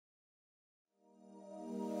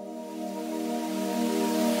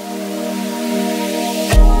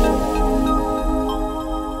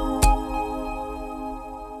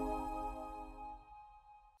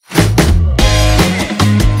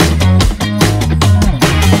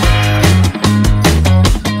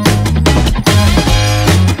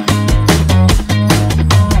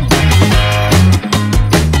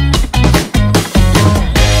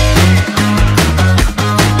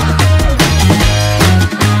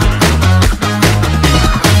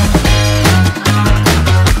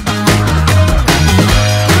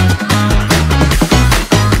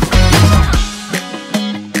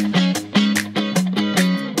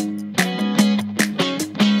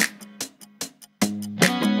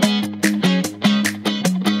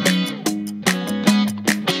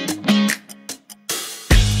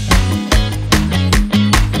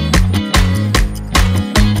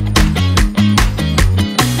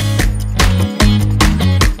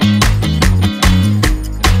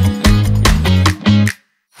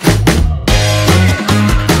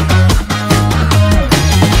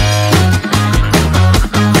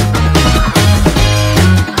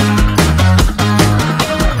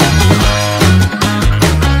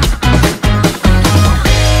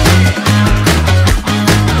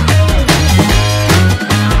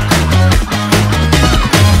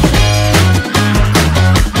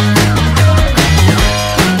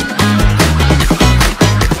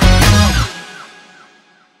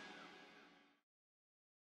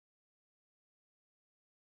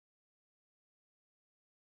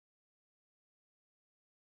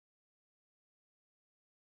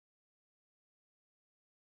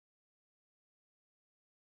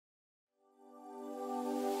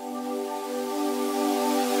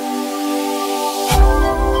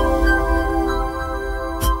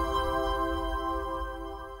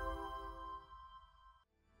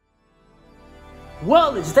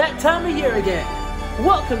Well, it's that time of year again.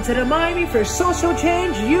 Welcome to the Miami for Social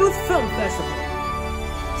Change Youth Film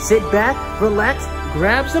Festival. Sit back, relax,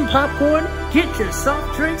 grab some popcorn, get your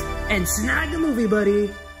soft drinks, and snag a movie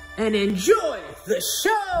buddy, and enjoy the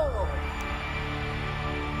show!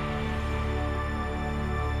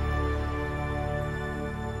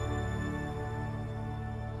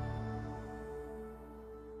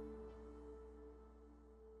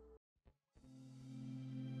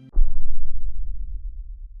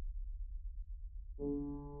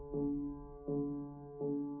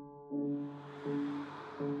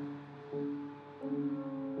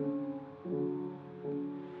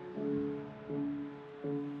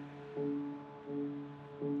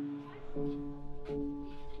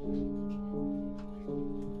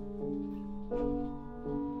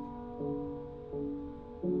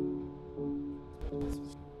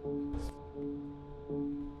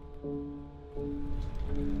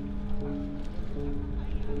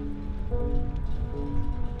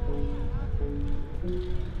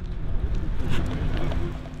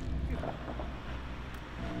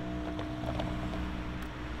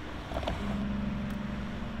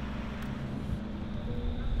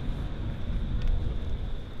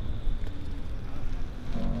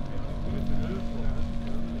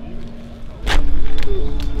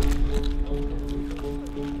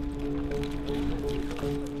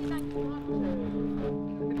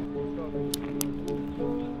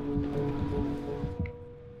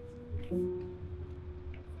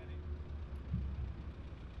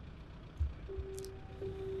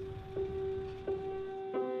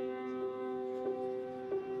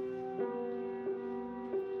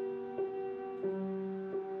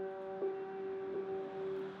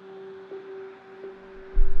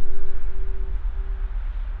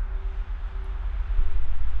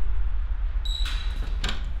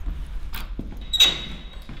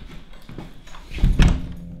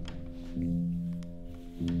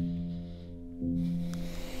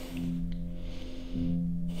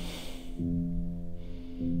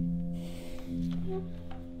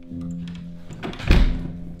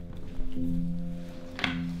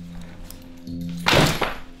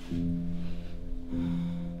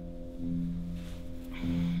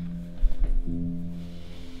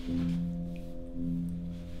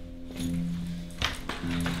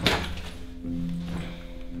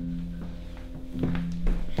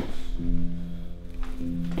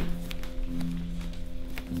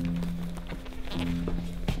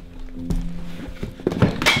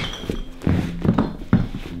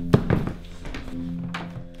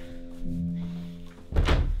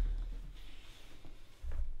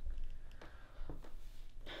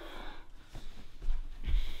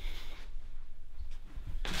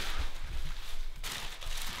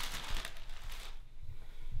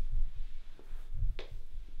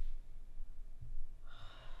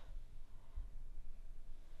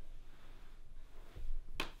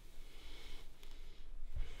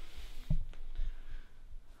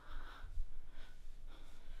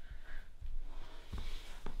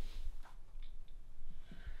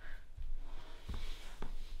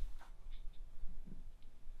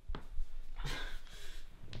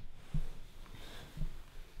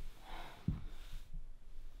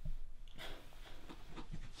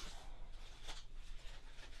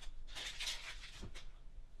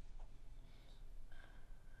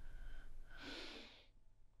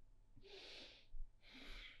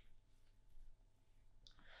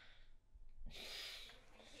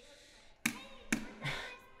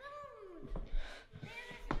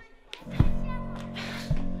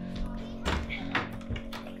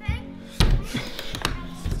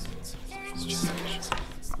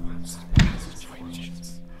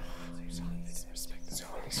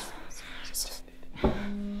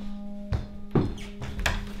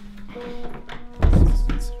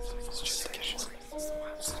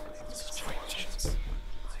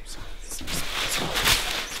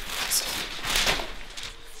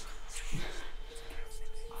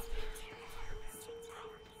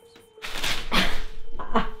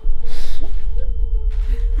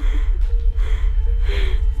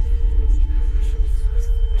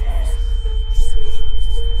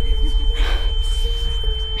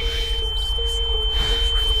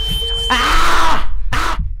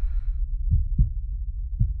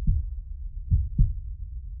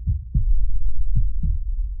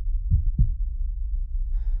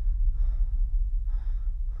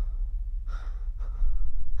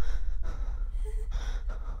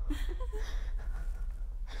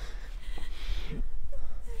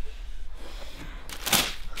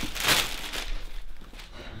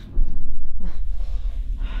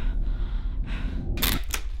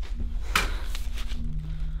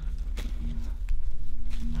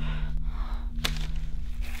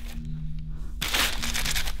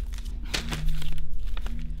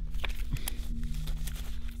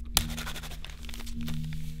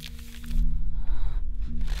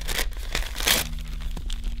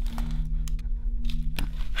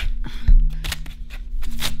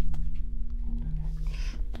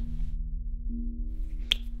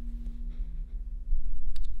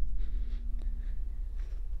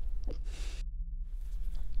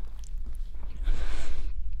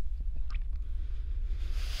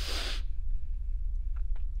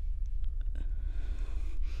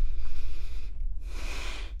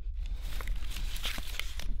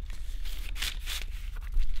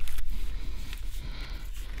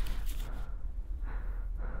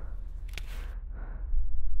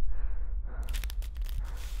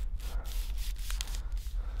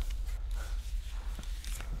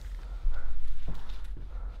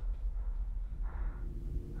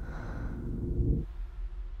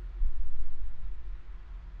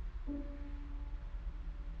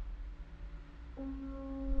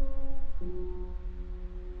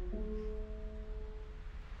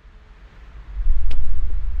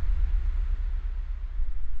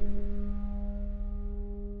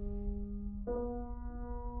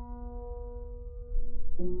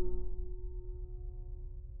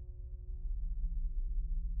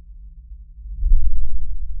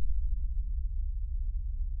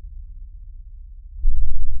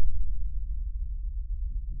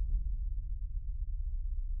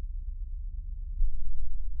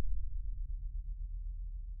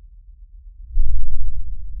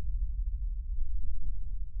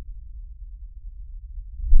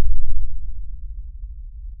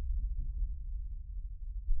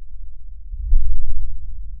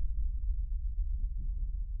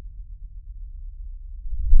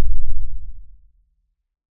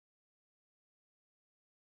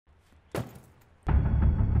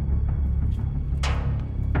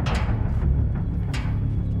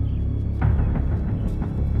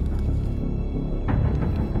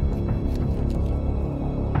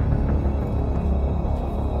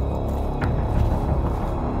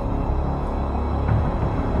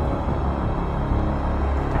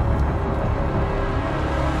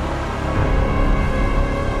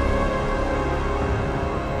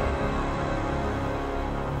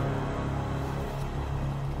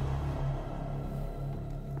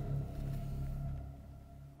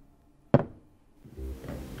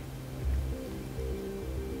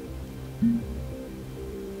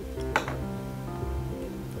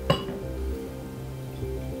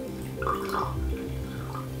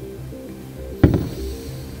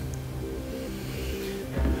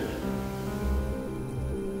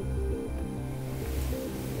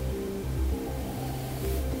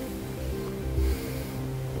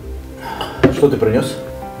 Что ты принес?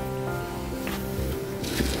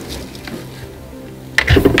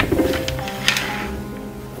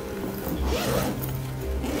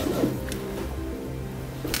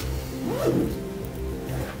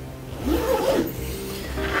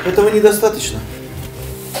 Этого недостаточно.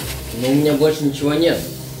 Но у меня больше ничего нет.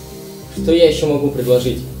 Что я еще могу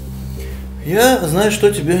предложить? Я знаю,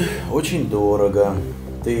 что тебе очень дорого.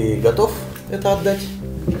 Ты готов это отдать?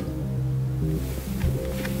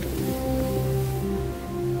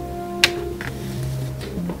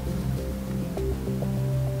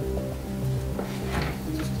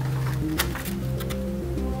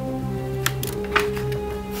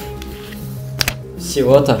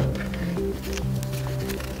 Всего-то?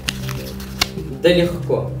 Да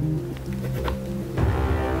легко.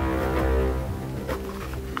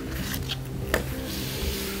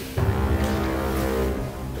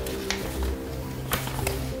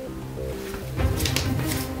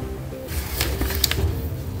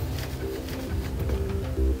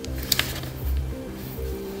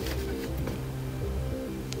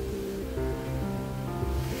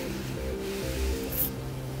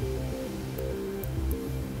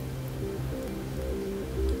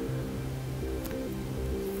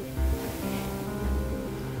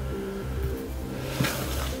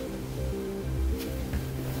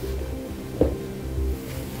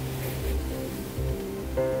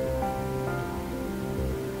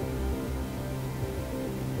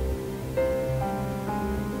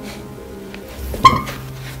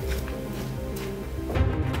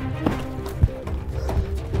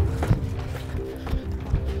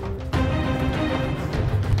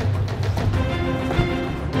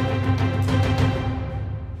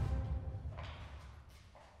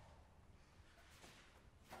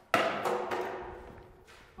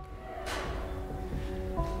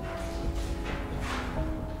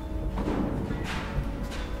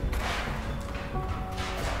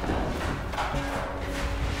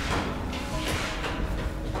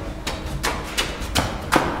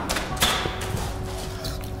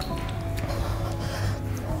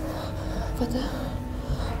 Вода?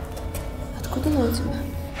 Откуда она у тебя?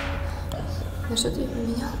 На что ты ее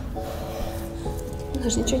поменял?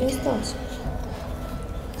 Даже ничего не осталось.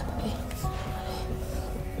 На, попей.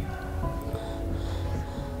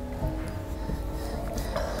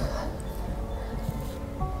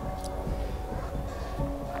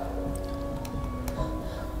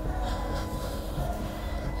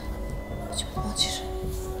 Почему ты молчишь?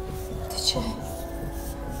 Отвечай.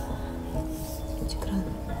 Тигран.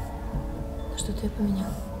 На что ты ее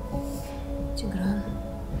поменял? Тигран.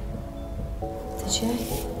 Отвечай.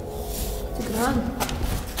 Тигран.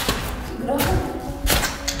 Тигран.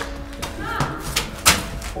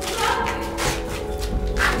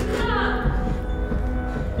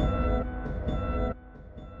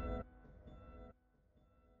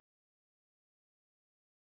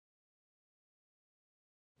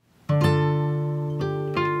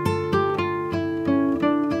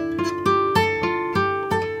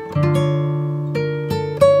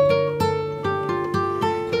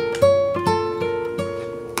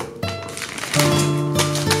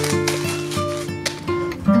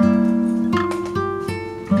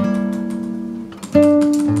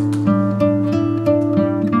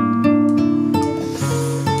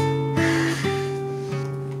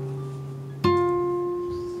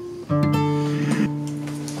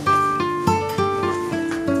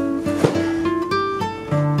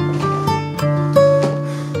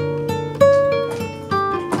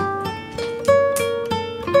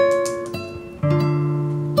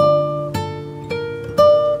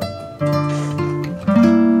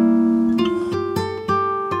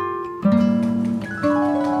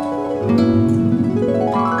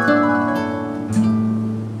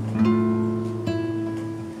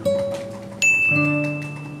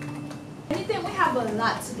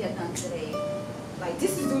 To get done today. Like,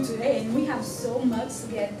 this is due today and we have so much to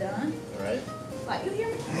get done. Right. Like, you hear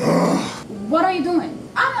me? What are you doing?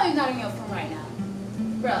 I know you're not on your phone right now.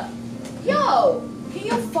 Bruh. Yo, can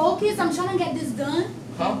you focus? I'm trying to get this done.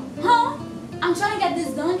 Huh? Huh? I'm trying to get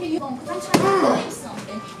this done. Can you focus? I'm trying to explain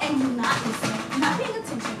something and you're not listening. You're not paying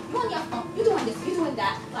attention. You're on your phone. You're doing this. You're doing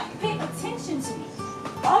that. Like, pay attention to me.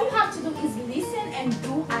 All you have to do is listen and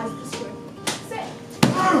do as the script says.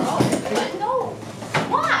 But no.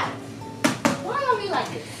 Why? Why are we like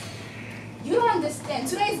this? You don't understand.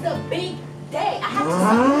 Today is the big day. I have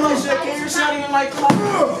to say. You're shouting in my car.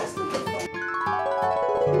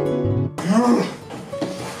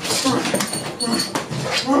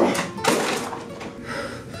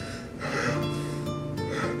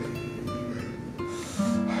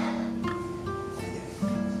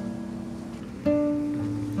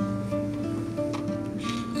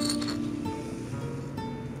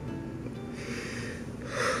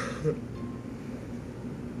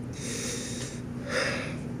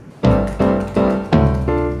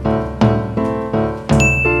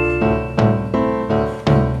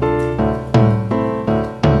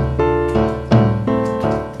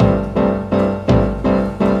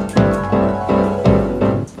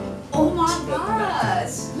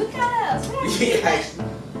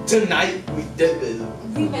 Tonight we did it.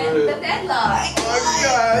 We met the deadline. Oh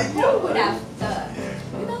God! Who would have thought?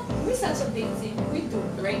 You know, we're such a big team. We do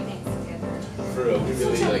great things together. For real, we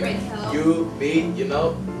really Such a like great help. you, me, you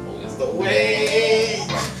know, it's the way.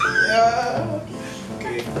 Yeah.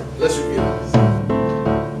 Okay, let's review this.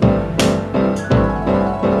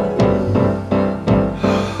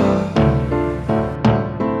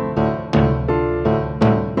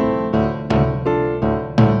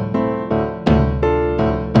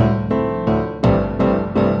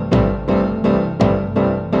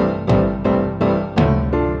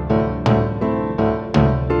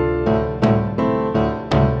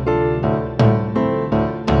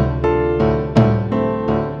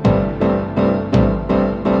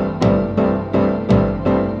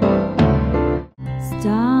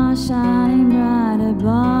 Star shining bright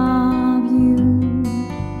above you.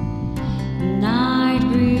 Night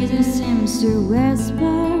breezes seems to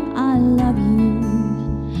whisper, I love you.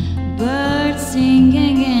 Birds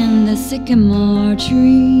singing in the sycamore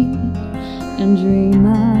tree, and dream a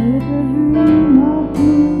little dream of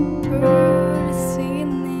you. Birds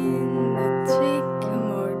singing in the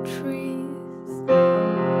sycamore trees,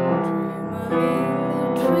 dream a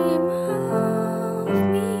little dream of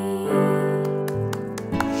me.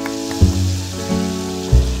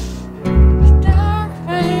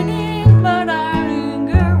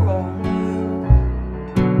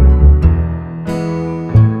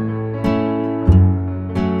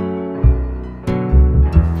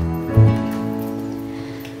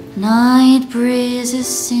 Night breezes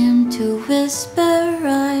seem to whisper,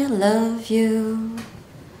 I love you.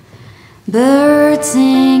 Birds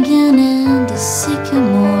singing in the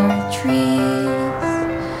sycamore trees,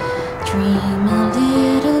 dream a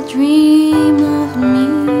little dream of me.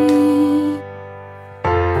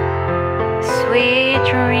 Sweet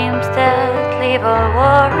dreams that leave all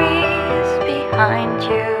worries behind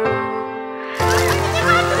you.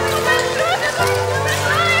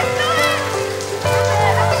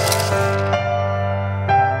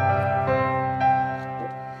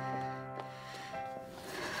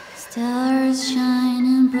 Stars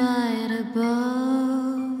shining bright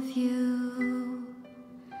above you.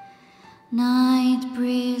 Night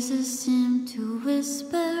breezes seem to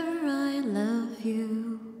whisper, I love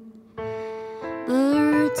you.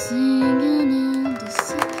 Birds singing in the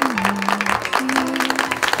sycamore trees.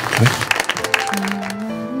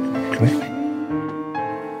 Chloé.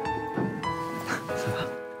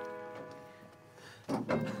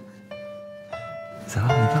 Ça va,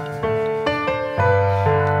 on y va?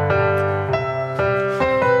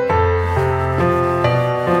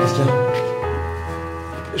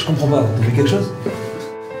 Je comprends pas, t'as fait quelque chose?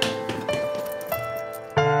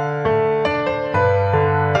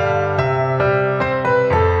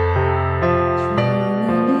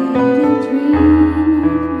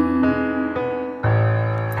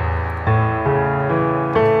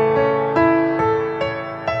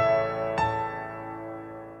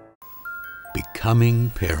 Becoming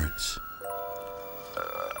parents.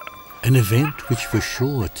 An event which for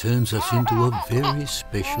sure turns us into a very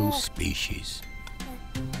special species.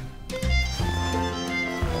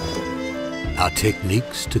 Our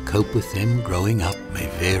techniques to cope with them growing up may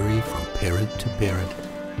vary from parent to parent,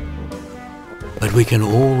 but we can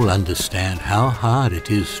all understand how hard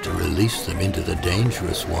it is to release them into the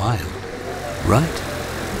dangerous wild, right?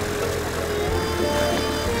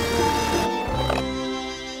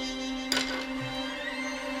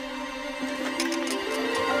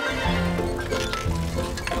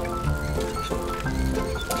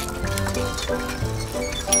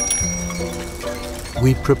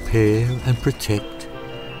 We prepare and protect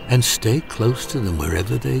and stay close to them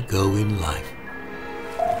wherever they go in life.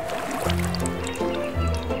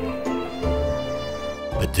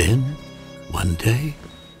 But then, one day,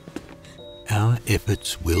 our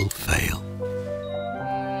efforts will fail.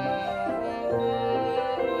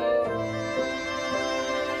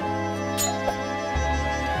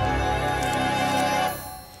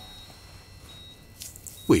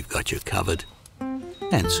 We've got you covered,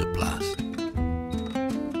 and Surplus.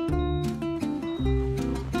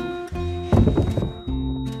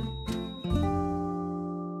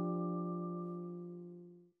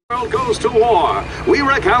 Goes to war. We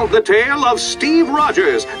recount the tale of Steve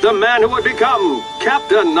Rogers, the man who would become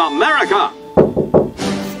Captain America.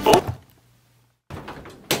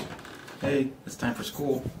 hey, it's time for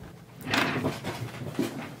school.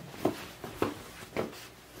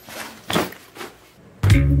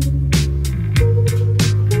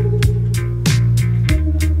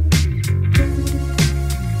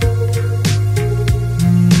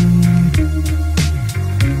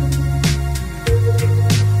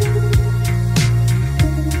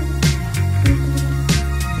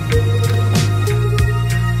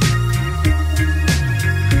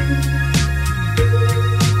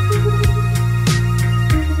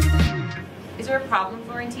 Is there a problem,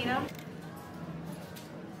 Florentino?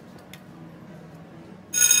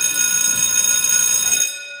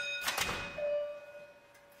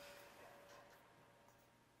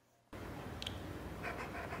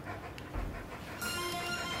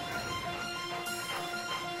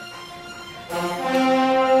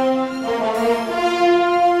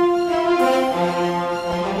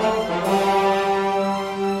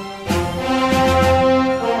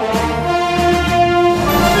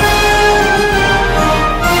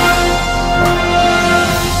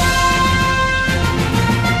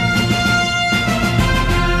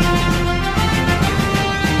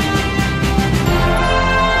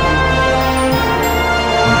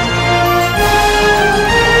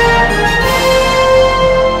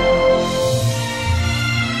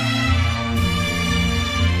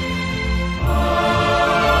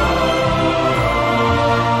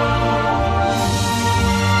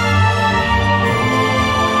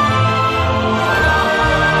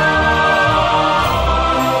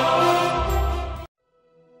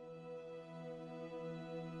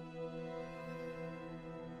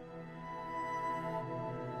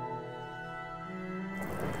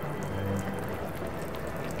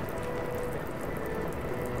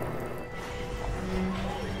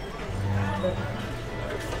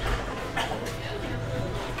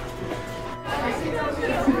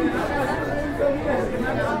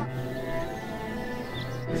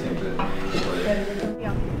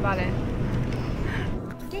 Vale.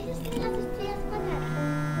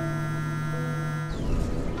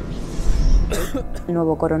 El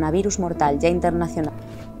nuevo coronavirus mortal ya internacional.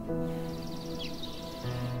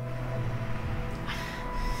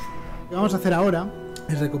 Lo que vamos a hacer ahora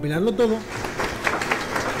es recopilarlo todo.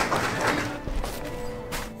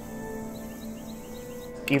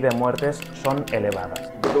 Y de muertes son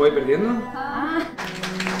elevadas. ¿Lo voy perdiendo?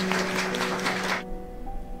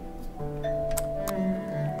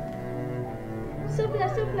 Sopla,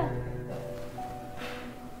 sopla.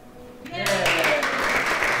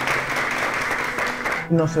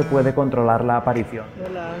 No se puede controlar la aparición.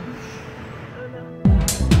 Hola.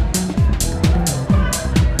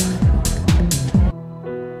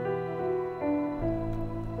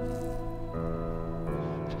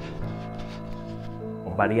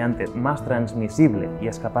 Variante más transmisible y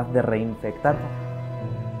es capaz de reinfectar.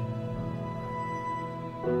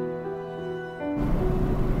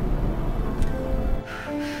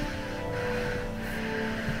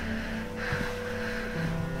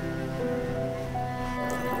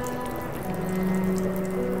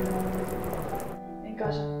 En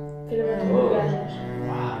casa. Celebrando mi cumpleaños.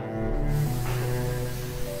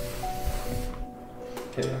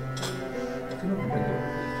 ¿Qué? Estoy no comprendo.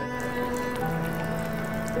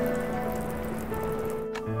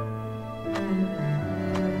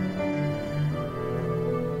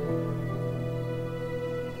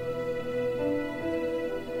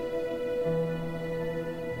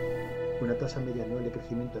 Una tasa media anual de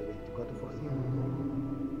crecimiento del 24%.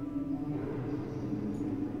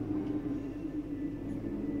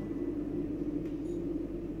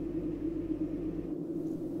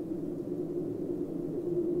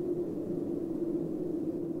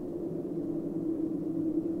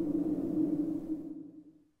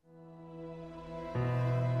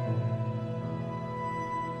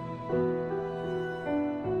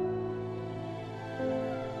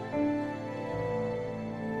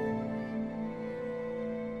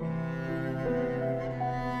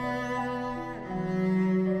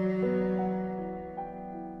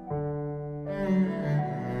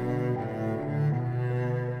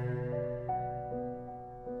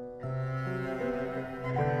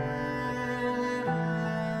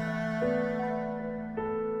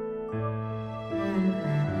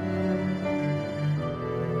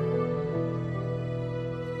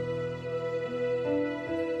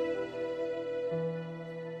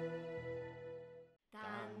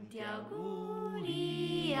 Tanti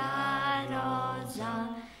auguri a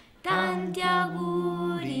Rosa, tanti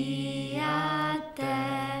auguri a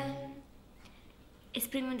te.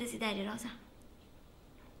 Esprimi un desiderio, Rosa.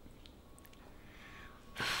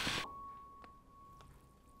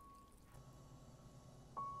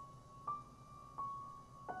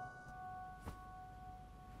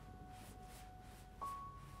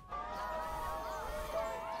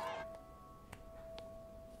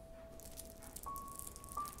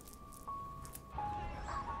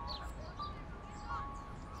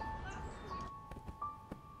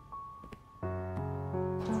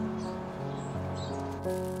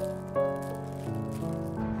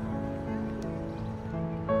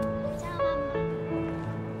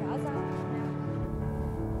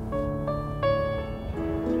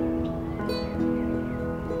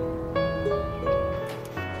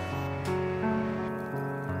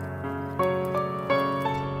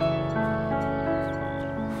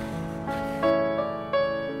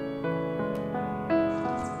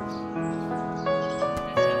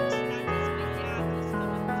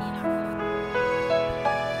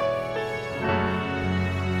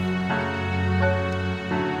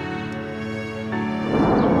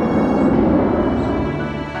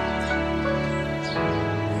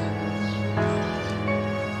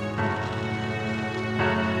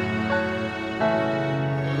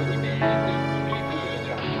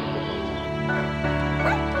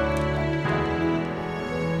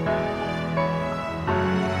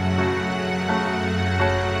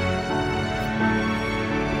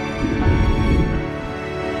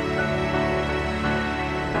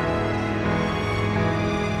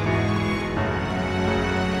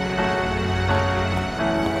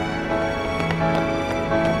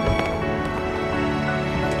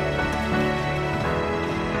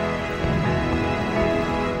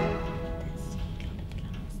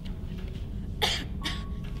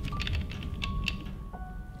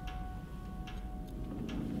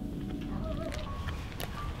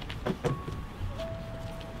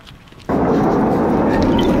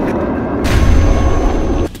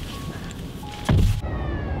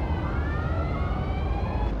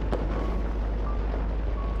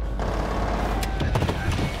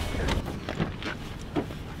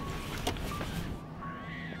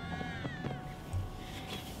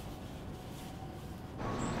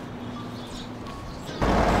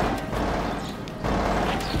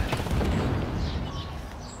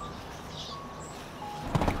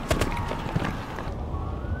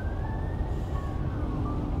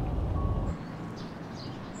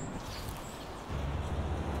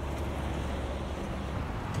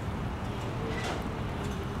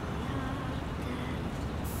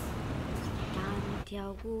 Tanti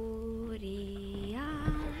auguri a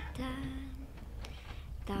te,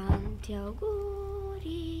 tanti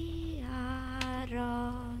auguri a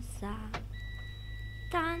Rosa,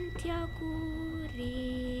 tanti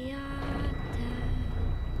auguri a te.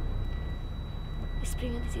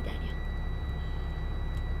 Esprimi un desiderio.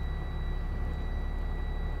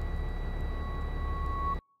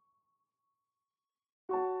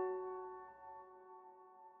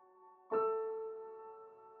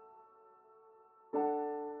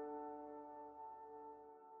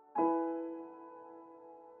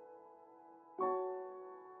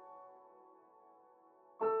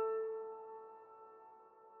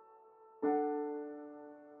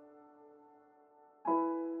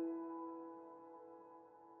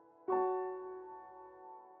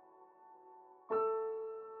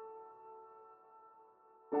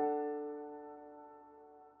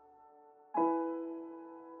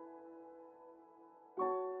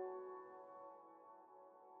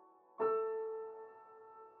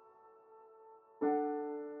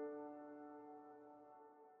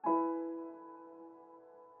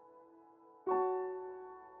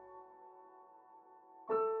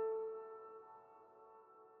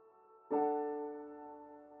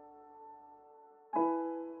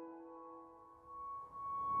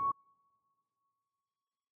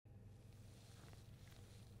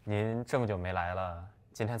您这么久没来了，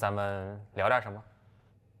今天咱们聊点什么？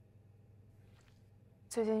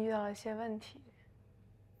最近遇到了一些问题。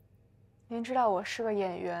您知道我是个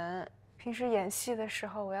演员，平时演戏的时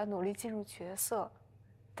候我要努力进入角色，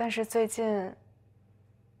但是最近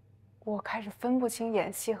我开始分不清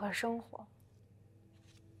演戏和生活。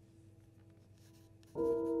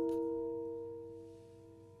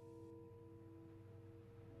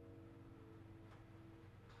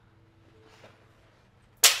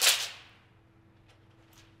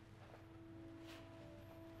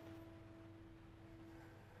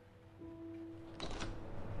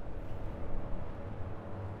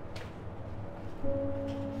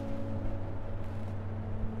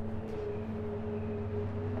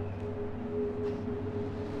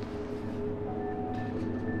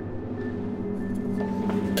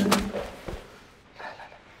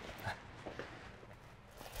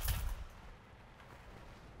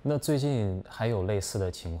那最近还有类似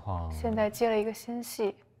的情况？现在接了一个新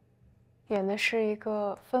戏，演的是一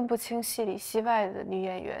个分不清戏里戏外的女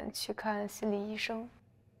演员去看心理医生，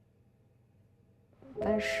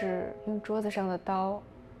但是用桌子上的刀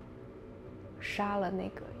杀了那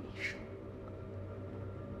个医生。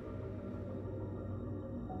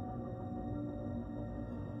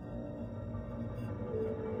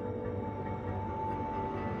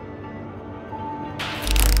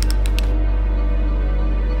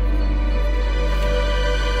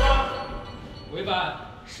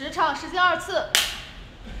10场10进2次。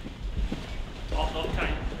好，走，下一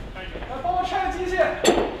个，来，帮我拆个机器。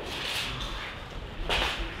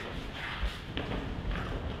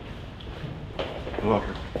卢老师，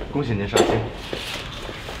恭喜您上星。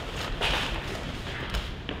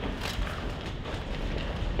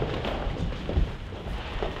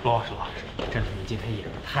陆老师，真的，你今天演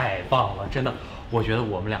的太棒了，真的，我觉得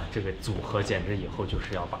我们俩这个组合简直以后就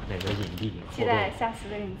是要把那个影帝影后。期待下次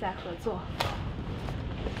跟你再合作。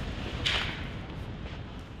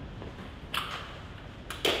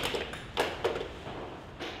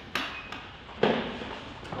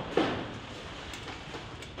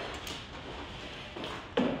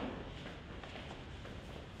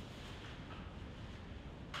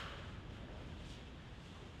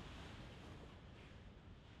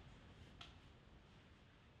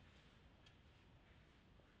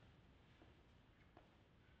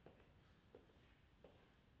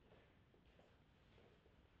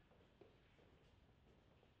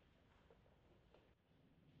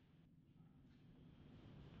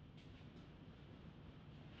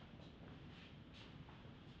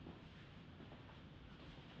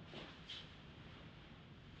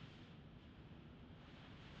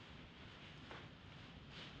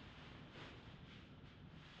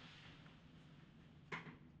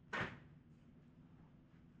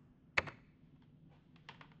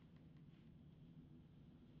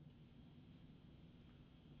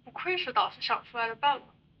不愧是导师想出来的办法。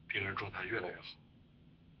病人状态越来越好。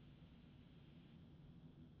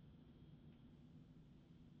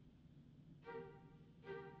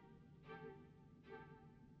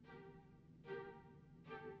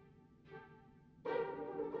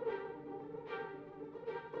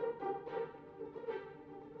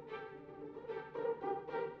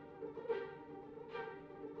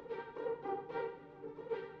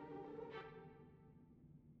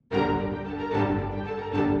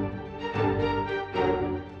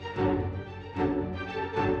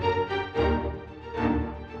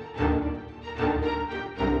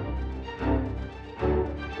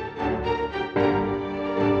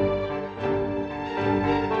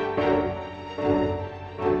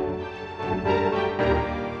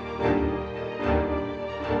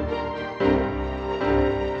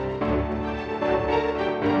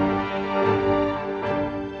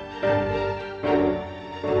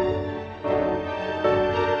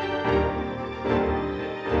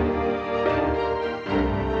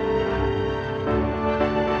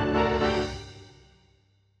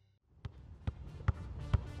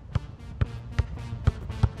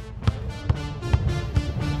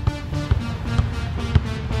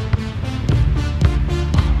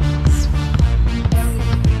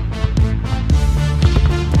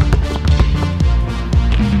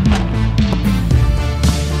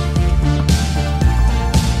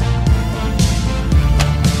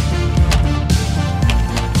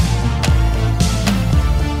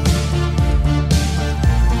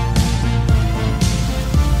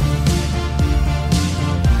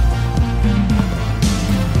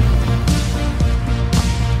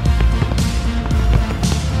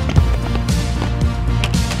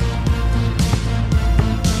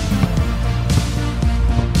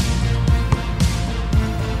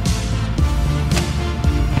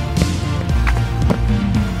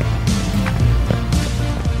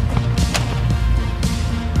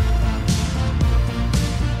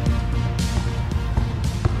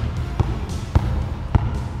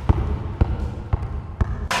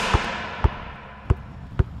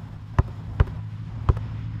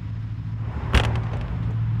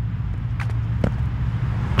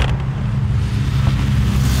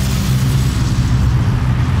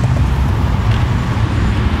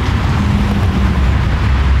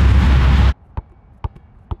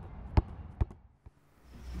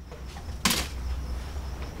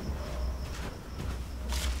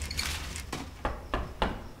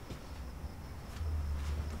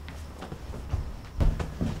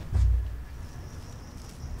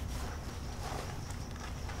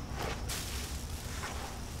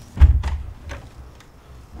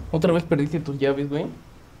¿Otra vez perdiste tus llaves, güey?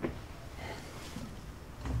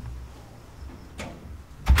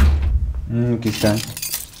 Aquí están.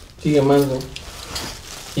 Sigue más, güey.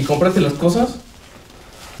 ¿Y compraste las cosas?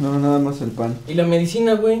 No, nada más el pan. ¿Y la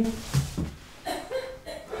medicina, güey?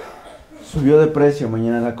 Subió de precio,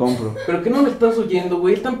 mañana la compro. ¿Pero qué no me estás oyendo,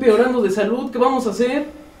 güey? Están empeorando de salud, ¿qué vamos a hacer?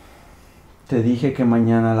 Te dije que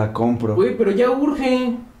mañana la compro. Güey, pero ya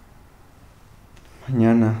urge.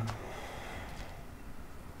 Mañana.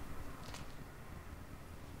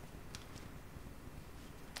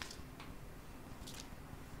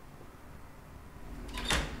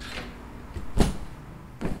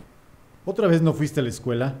 ¿Otra vez no fuiste a la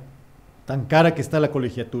escuela? Tan cara que está la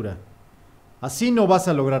colegiatura. Así no vas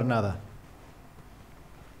a lograr nada.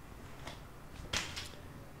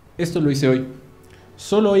 Esto lo hice hoy.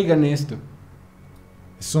 Solo hoy gané esto.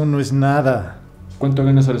 Eso no es nada. ¿Cuánto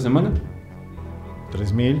ganas a la semana?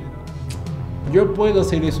 3,000. Yo puedo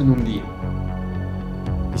hacer eso en un día.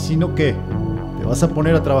 ¿Y si no qué? ¿Te vas a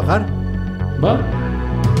poner a trabajar? ¿Va?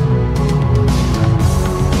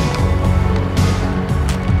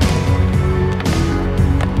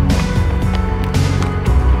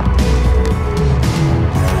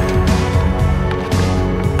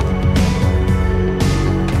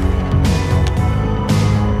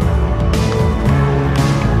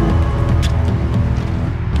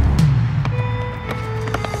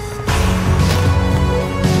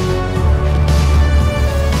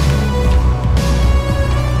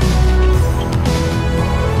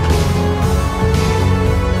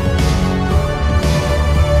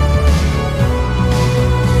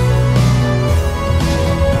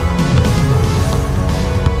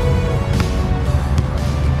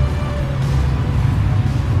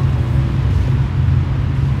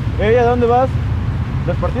 ¿A dónde vas?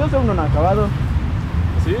 Los partidos aún no han acabado.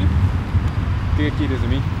 ¿Sí? ¿Qué quieres de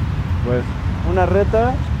mí? Pues, una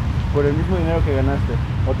reta por el mismo dinero que ganaste.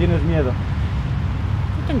 ¿O tienes miedo?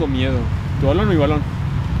 No tengo miedo. ¿Tu balón o mi balón?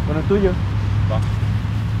 Con el tuyo. Va.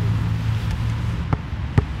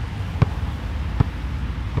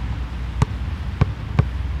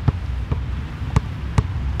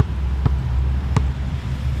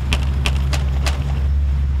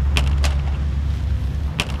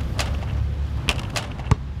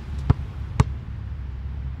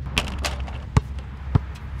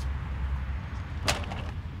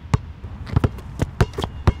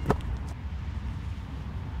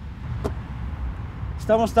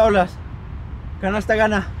 Estamos tablas. Canasta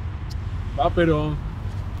gana. Va, pero...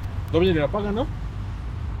 doble de la paga, ¿no?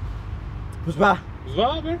 Pues va. Pues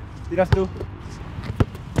va, a ver. Tiras tú.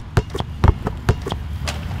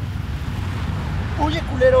 Oye,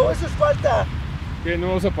 culero, eso es falta. ¿Qué,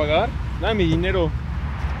 no vas a pagar? Dame mi dinero.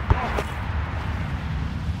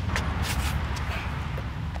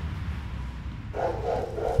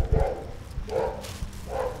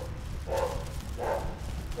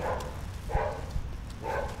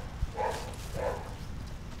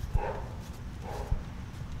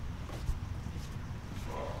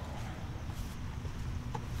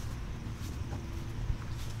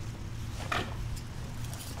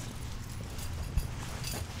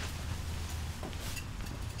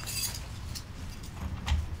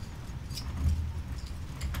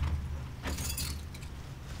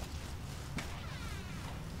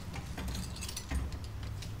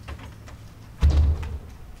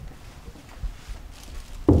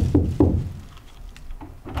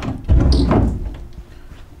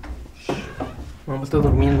 Mamá está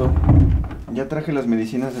durmiendo. Ya traje las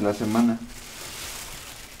medicinas de la semana.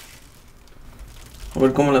 A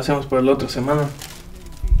ver cómo lo hacemos para la otra semana.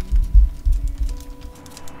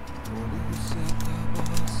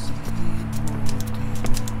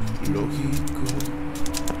 Lógico.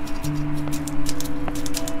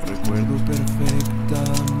 Recuerdo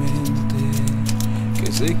perfectamente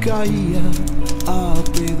que se caía a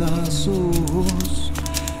pedazos.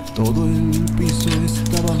 Todo el piso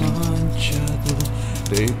estaba manchado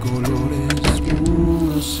de colores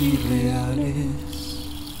puros y reales.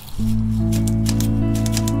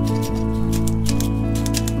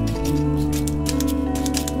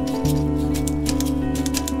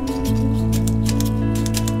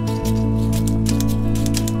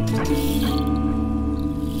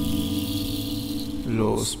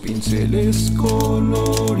 Los pinceles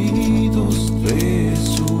coloridos de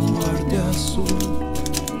su arte azul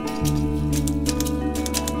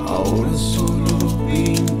ahora solo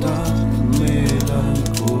pintan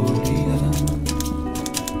melancolía.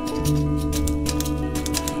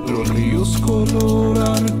 Los ríos color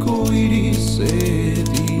arco iris se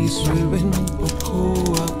disuelven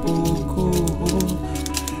poco a poco.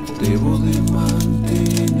 Debo de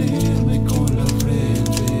mantenerme con la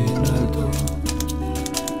frente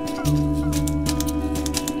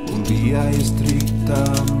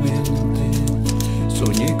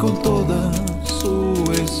con toda su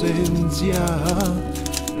esencia.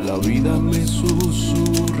 La vida me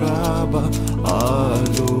susurraba al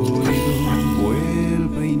oído,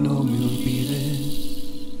 vuelve y no me olvides.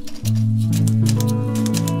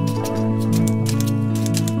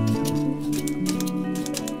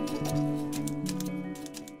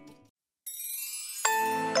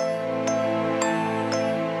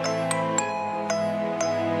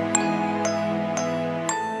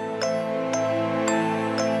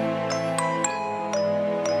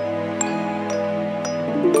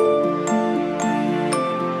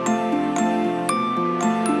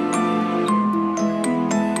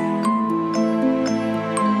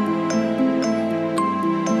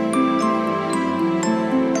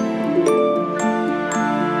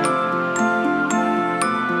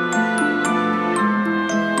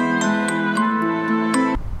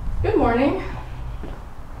 Good morning.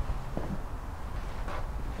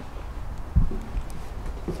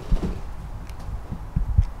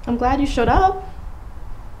 I'm glad you showed up.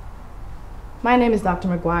 My name is Dr.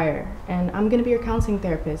 McGuire, and I'm going to be your counseling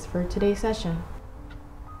therapist for today's session.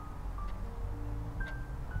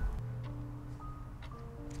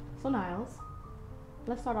 So Niles,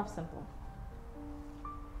 let's start off simple.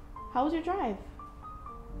 How was your drive?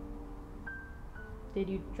 Did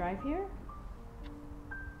you drive here?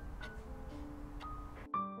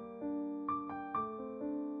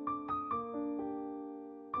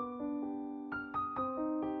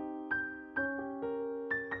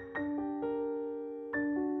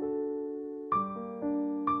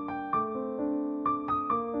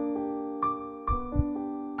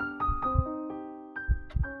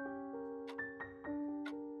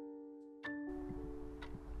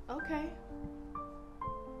 Okay.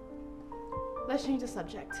 Let's change the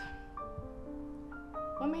subject.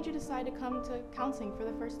 What made you decide to come to counseling for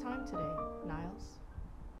the first time today, Niles?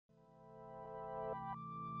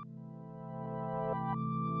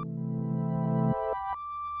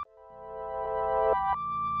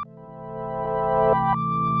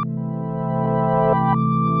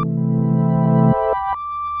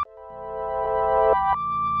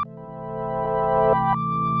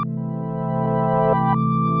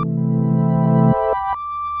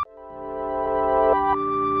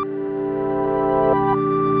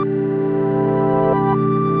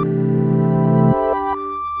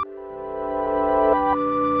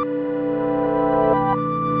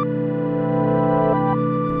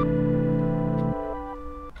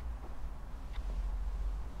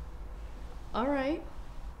 All right.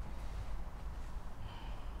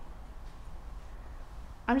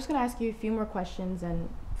 I'm just going to ask you a few more questions and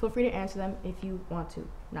feel free to answer them if you want to,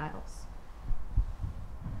 Niles.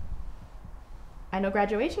 I know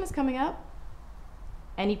graduation is coming up.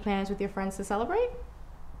 Any plans with your friends to celebrate?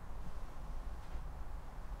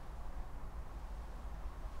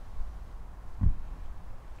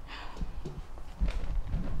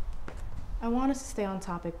 I want us to stay on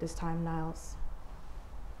topic this time, Niles.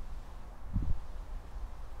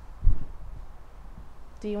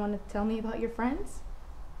 Do you want to tell me about your friends?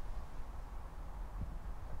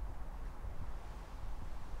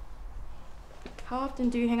 How often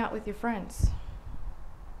do you hang out with your friends?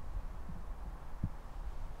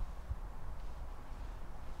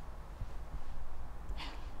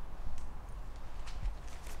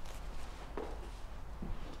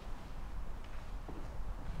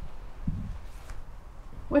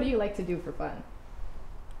 What do you like to do for fun?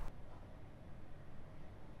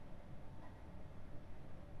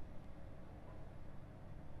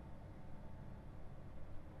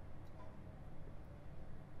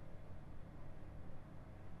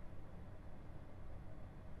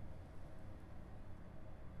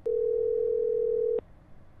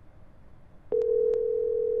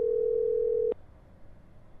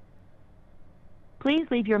 Please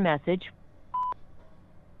leave your message.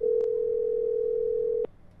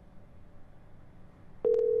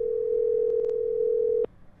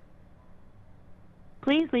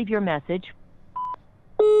 Please leave your message.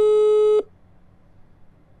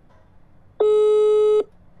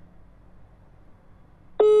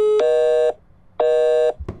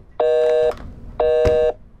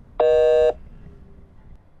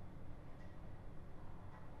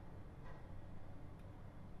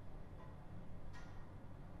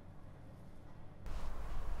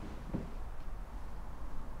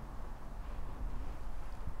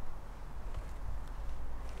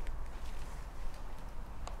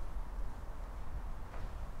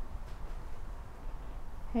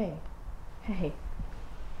 Hey.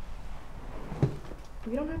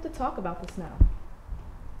 We don't have to talk about this now.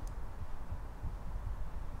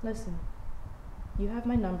 Listen, you have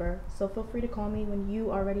my number, so feel free to call me when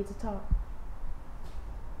you are ready to talk.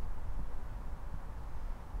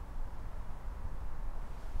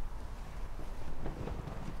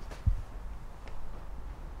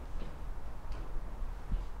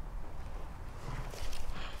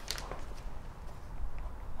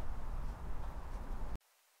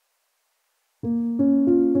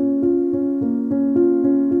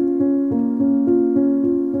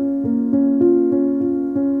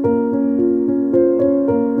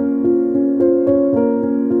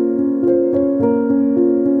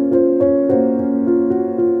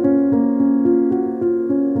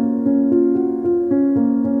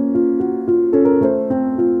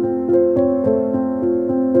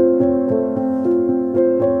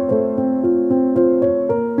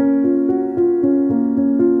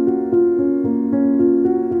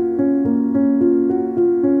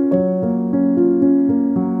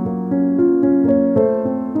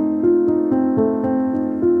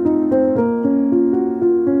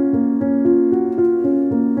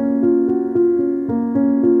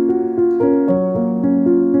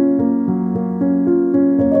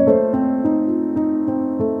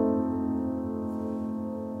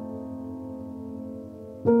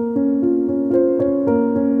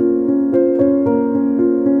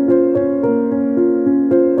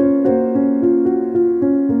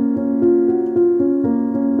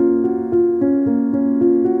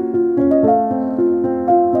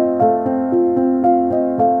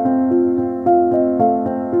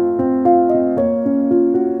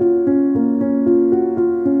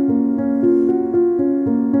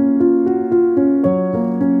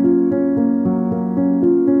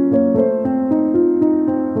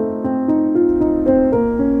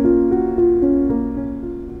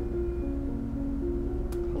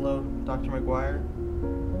 McGuire.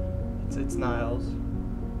 It's Niles.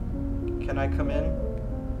 Can I come in?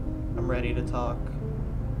 I'm ready to talk.